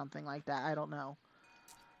savannas or something like that. I don't know.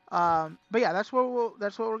 But yeah, that's what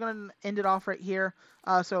we're gonna end it off right here.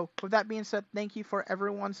 So with that being said, thank you for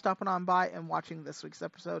everyone stopping on by and watching this week's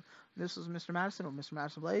episode. This was Mr. Matteson or Mr.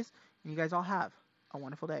 Matteson Blaze, and you guys all have a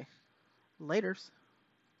wonderful day. Laters.